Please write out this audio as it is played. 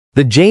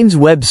The James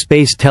Webb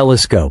Space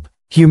Telescope,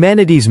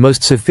 humanity's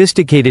most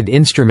sophisticated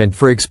instrument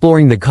for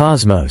exploring the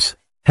cosmos,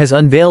 has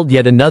unveiled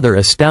yet another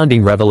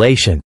astounding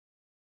revelation.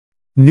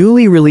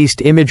 Newly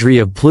released imagery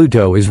of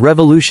Pluto is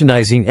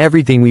revolutionizing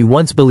everything we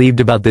once believed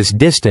about this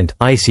distant,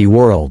 icy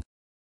world.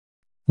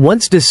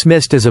 Once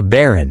dismissed as a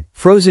barren,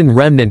 frozen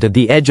remnant at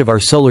the edge of our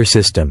solar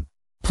system,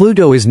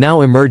 Pluto is now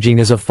emerging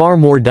as a far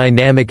more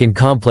dynamic and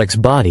complex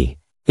body,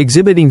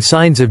 exhibiting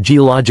signs of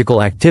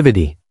geological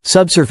activity,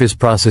 subsurface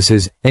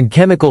processes, and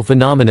chemical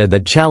phenomena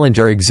that challenge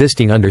our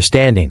existing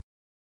understanding.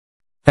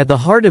 At the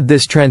heart of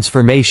this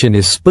transformation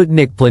is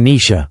Sputnik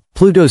Planitia,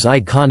 Pluto's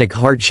iconic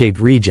heart-shaped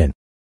region.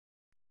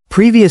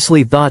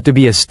 Previously thought to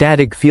be a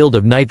static field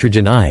of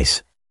nitrogen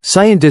ice,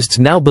 scientists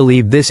now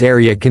believe this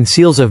area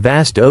conceals a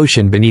vast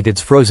ocean beneath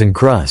its frozen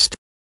crust.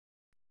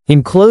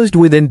 Enclosed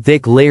within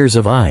thick layers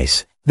of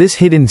ice, this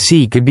hidden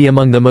sea could be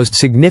among the most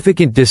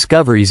significant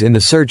discoveries in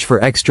the search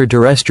for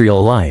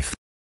extraterrestrial life.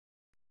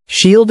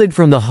 Shielded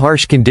from the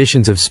harsh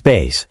conditions of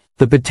space,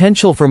 the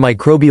potential for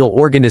microbial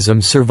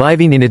organisms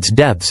surviving in its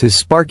depths is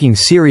sparking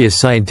serious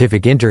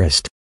scientific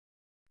interest.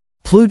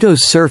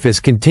 Pluto's surface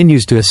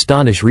continues to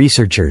astonish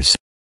researchers.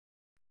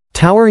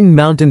 Towering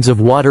mountains of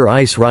water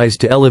ice rise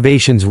to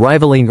elevations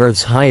rivaling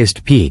Earth's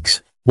highest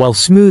peaks, while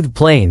smooth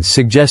plains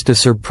suggest a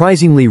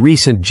surprisingly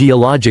recent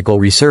geological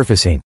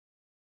resurfacing.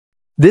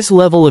 This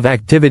level of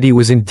activity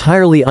was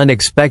entirely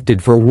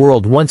unexpected for a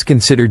world once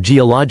considered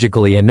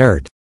geologically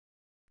inert.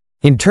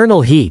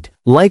 Internal heat,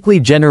 likely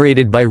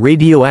generated by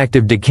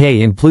radioactive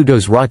decay in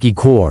Pluto's rocky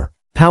core,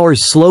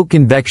 powers slow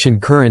convection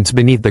currents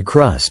beneath the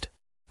crust,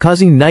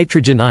 causing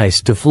nitrogen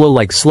ice to flow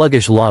like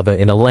sluggish lava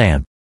in a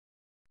lamp.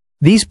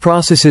 These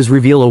processes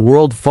reveal a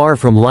world far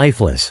from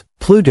lifeless.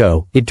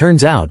 Pluto, it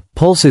turns out,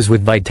 pulses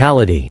with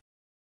vitality.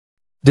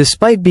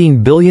 Despite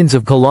being billions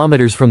of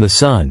kilometers from the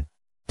Sun,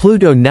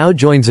 Pluto now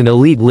joins an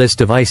elite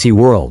list of icy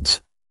worlds,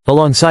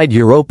 alongside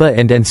Europa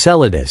and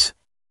Enceladus,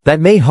 that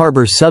may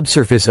harbor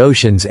subsurface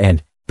oceans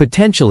and,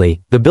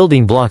 potentially, the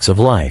building blocks of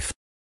life.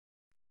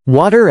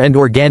 Water and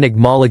organic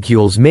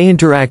molecules may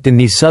interact in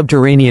these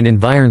subterranean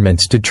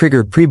environments to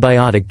trigger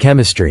prebiotic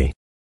chemistry.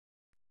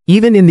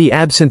 Even in the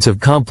absence of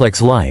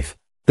complex life,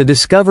 the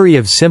discovery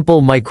of simple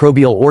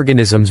microbial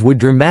organisms would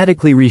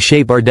dramatically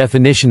reshape our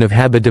definition of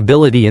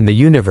habitability in the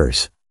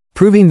universe,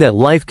 proving that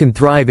life can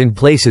thrive in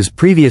places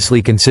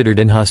previously considered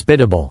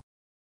inhospitable.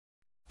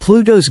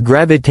 Pluto's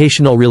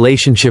gravitational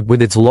relationship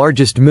with its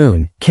largest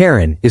moon,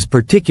 Charon, is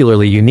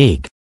particularly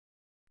unique.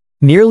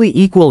 Nearly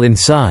equal in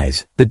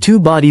size, the two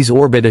bodies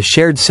orbit a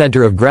shared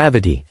center of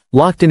gravity,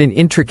 locked in an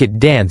intricate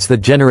dance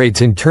that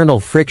generates internal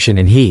friction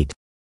and heat.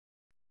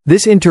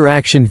 This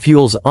interaction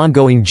fuels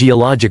ongoing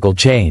geological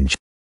change.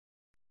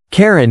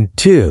 Charon,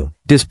 too,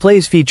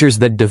 displays features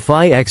that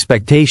defy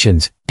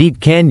expectations: deep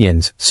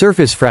canyons,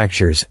 surface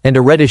fractures, and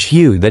a reddish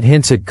hue that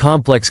hints at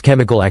complex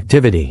chemical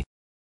activity.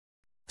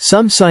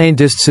 Some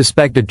scientists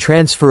suspect a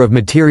transfer of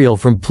material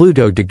from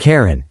Pluto to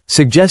Charon,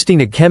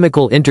 suggesting a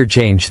chemical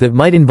interchange that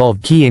might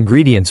involve key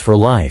ingredients for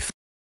life.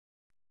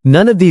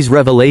 None of these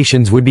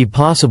revelations would be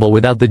possible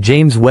without the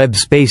James Webb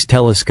Space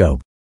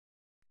Telescope.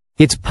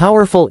 Its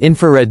powerful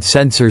infrared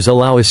sensors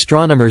allow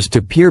astronomers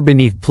to peer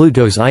beneath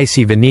Pluto's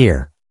icy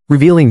veneer,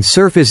 revealing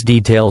surface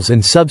details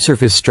and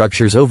subsurface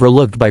structures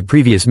overlooked by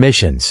previous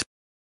missions.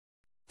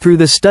 Through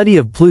the study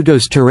of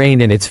Pluto's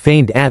terrain and its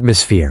faint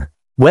atmosphere,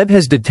 Webb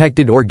has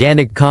detected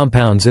organic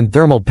compounds and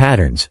thermal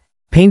patterns,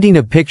 painting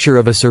a picture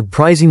of a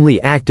surprisingly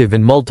active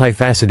and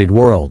multifaceted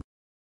world.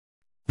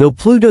 Though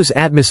Pluto's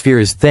atmosphere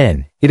is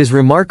thin, it is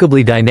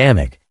remarkably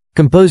dynamic,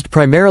 composed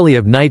primarily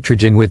of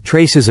nitrogen with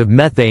traces of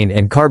methane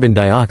and carbon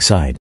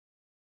dioxide.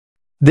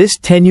 This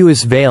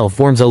tenuous veil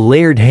forms a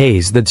layered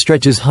haze that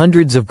stretches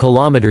hundreds of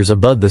kilometers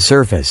above the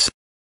surface.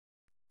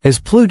 As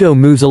Pluto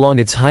moves along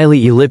its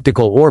highly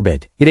elliptical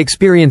orbit, it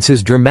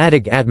experiences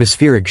dramatic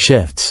atmospheric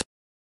shifts.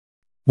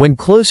 When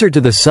closer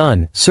to the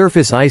Sun,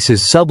 surface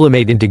ices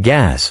sublimate into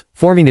gas,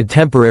 forming a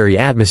temporary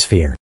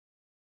atmosphere.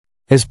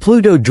 As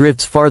Pluto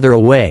drifts farther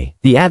away,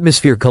 the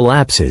atmosphere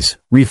collapses,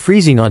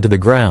 refreezing onto the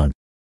ground.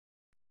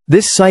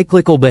 This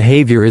cyclical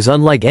behavior is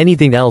unlike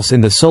anything else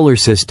in the solar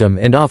system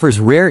and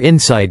offers rare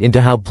insight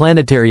into how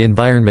planetary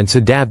environments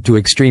adapt to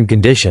extreme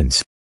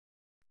conditions.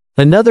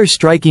 Another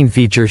striking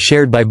feature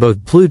shared by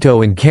both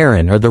Pluto and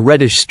Charon are the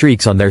reddish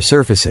streaks on their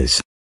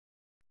surfaces.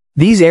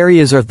 These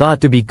areas are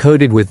thought to be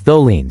coated with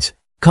tholins,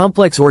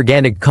 complex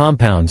organic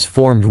compounds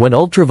formed when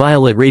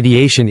ultraviolet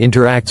radiation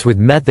interacts with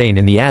methane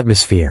in the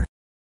atmosphere.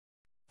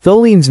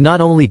 Tholins not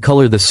only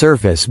color the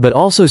surface but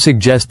also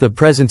suggest the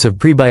presence of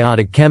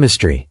prebiotic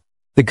chemistry,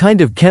 the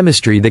kind of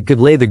chemistry that could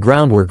lay the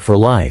groundwork for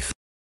life.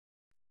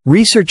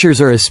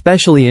 Researchers are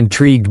especially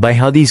intrigued by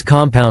how these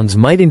compounds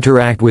might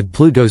interact with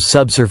Pluto's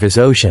subsurface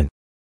ocean.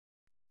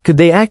 Could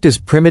they act as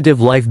primitive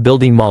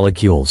life-building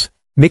molecules,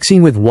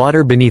 mixing with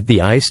water beneath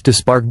the ice to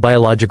spark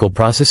biological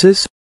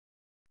processes?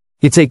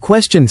 It's a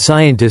question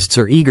scientists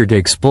are eager to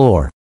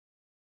explore.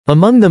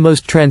 Among the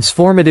most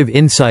transformative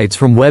insights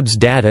from Webb's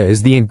data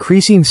is the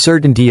increasing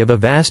certainty of a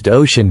vast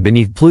ocean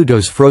beneath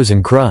Pluto's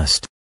frozen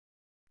crust.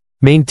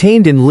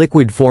 Maintained in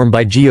liquid form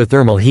by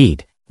geothermal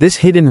heat, this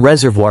hidden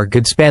reservoir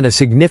could span a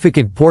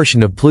significant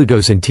portion of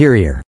Pluto's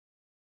interior.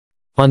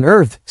 On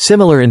Earth,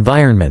 similar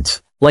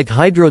environments, like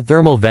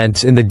hydrothermal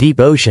vents in the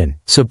deep ocean,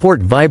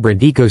 support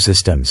vibrant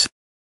ecosystems.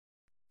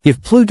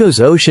 If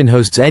Pluto's ocean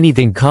hosts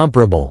anything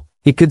comparable,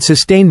 it could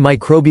sustain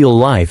microbial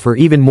life or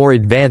even more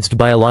advanced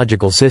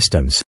biological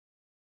systems.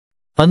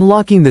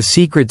 Unlocking the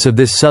secrets of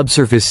this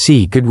subsurface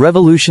sea could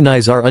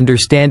revolutionize our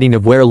understanding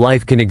of where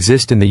life can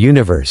exist in the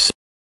universe.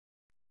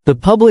 The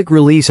public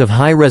release of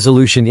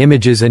high-resolution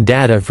images and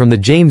data from the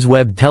James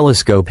Webb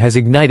Telescope has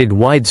ignited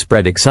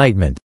widespread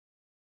excitement.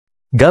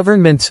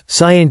 Governments,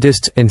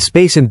 scientists, and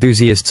space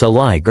enthusiasts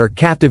alike are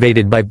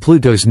captivated by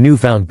Pluto's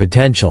newfound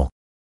potential.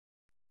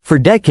 For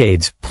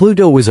decades,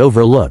 Pluto was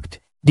overlooked,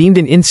 deemed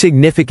an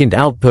insignificant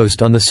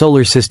outpost on the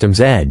solar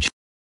system's edge.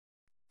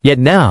 Yet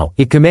now,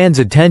 it commands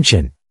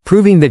attention,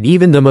 proving that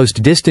even the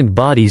most distant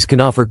bodies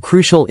can offer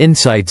crucial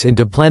insights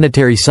into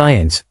planetary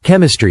science,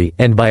 chemistry,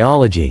 and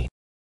biology.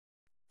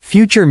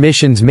 Future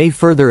missions may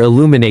further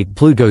illuminate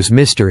Pluto's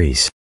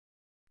mysteries.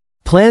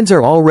 Plans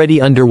are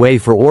already underway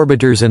for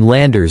orbiters and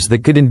landers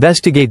that could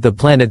investigate the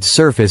planet's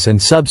surface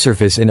and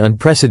subsurface in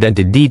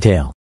unprecedented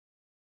detail.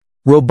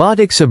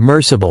 Robotic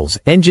submersibles,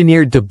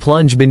 engineered to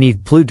plunge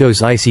beneath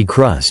Pluto's icy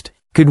crust,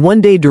 could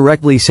one day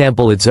directly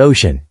sample its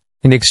ocean,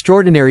 an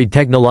extraordinary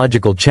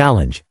technological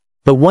challenge,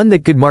 but one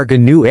that could mark a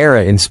new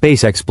era in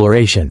space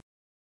exploration.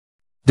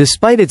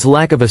 Despite its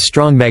lack of a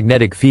strong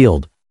magnetic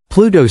field,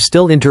 Pluto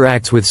still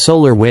interacts with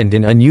solar wind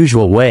in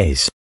unusual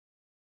ways.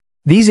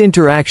 These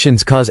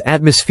interactions cause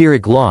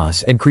atmospheric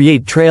loss and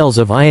create trails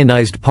of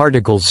ionized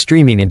particles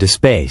streaming into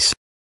space.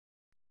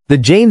 The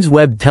James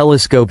Webb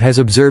Telescope has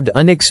observed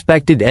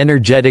unexpected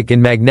energetic and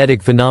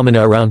magnetic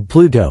phenomena around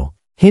Pluto,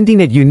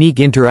 hinting at unique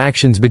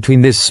interactions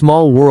between this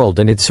small world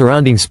and its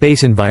surrounding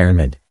space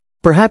environment,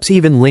 perhaps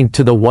even linked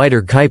to the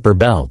wider Kuiper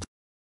Belt.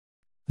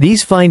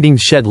 These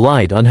findings shed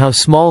light on how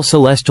small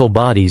celestial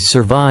bodies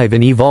survive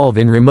and evolve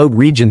in remote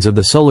regions of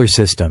the solar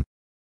system.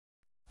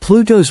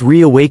 Pluto's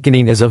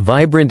reawakening as a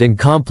vibrant and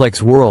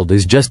complex world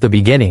is just the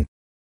beginning.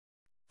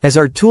 As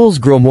our tools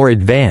grow more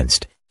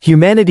advanced,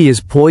 humanity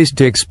is poised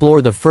to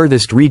explore the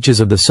furthest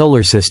reaches of the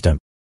solar system.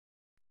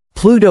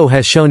 Pluto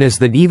has shown us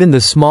that even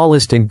the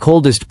smallest and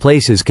coldest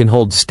places can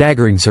hold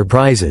staggering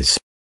surprises.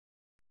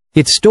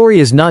 Its story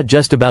is not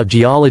just about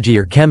geology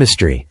or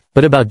chemistry,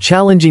 but about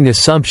challenging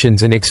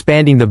assumptions and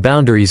expanding the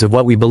boundaries of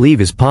what we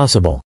believe is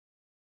possible.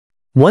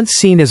 Once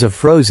seen as a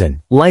frozen,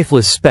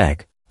 lifeless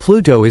speck,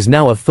 Pluto is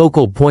now a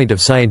focal point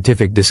of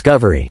scientific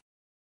discovery.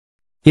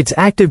 Its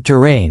active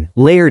terrain,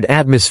 layered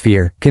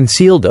atmosphere,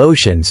 concealed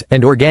oceans,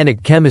 and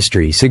organic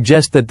chemistry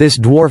suggest that this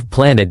dwarf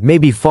planet may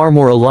be far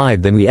more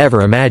alive than we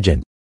ever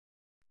imagined.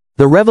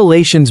 The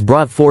revelations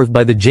brought forth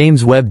by the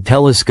James Webb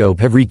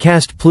Telescope have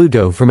recast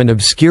Pluto from an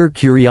obscure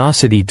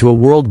curiosity to a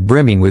world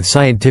brimming with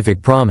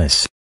scientific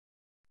promise.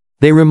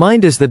 They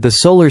remind us that the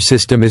solar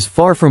system is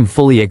far from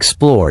fully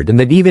explored and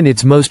that even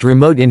its most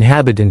remote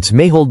inhabitants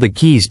may hold the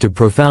keys to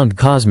profound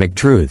cosmic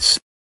truths.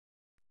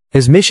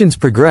 As missions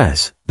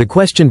progress, the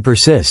question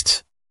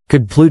persists: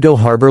 could Pluto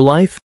harbor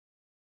life?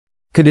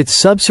 Could its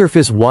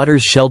subsurface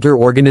waters shelter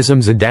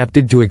organisms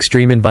adapted to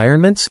extreme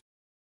environments?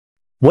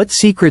 What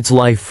secrets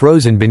lie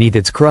frozen beneath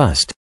its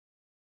crust?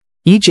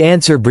 Each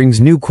answer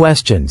brings new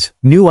questions,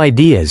 new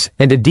ideas,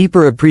 and a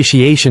deeper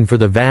appreciation for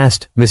the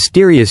vast,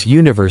 mysterious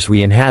universe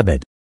we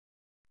inhabit.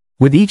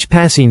 With each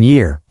passing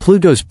year,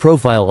 Pluto's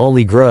profile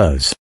only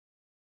grows.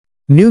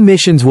 New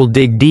missions will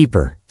dig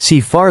deeper,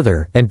 see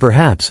farther, and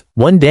perhaps,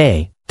 one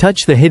day,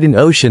 touch the hidden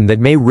ocean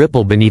that may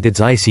ripple beneath its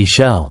icy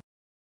shell.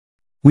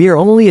 We are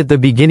only at the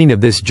beginning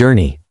of this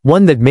journey,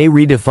 one that may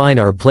redefine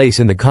our place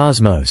in the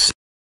cosmos.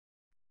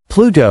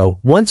 Pluto,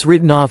 once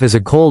written off as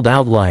a cold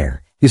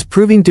outlier, is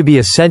proving to be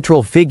a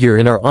central figure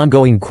in our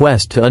ongoing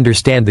quest to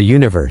understand the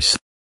universe.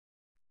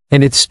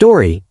 And its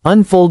story,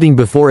 unfolding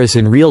before us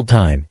in real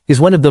time,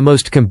 is one of the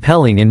most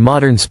compelling in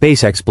modern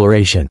space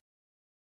exploration.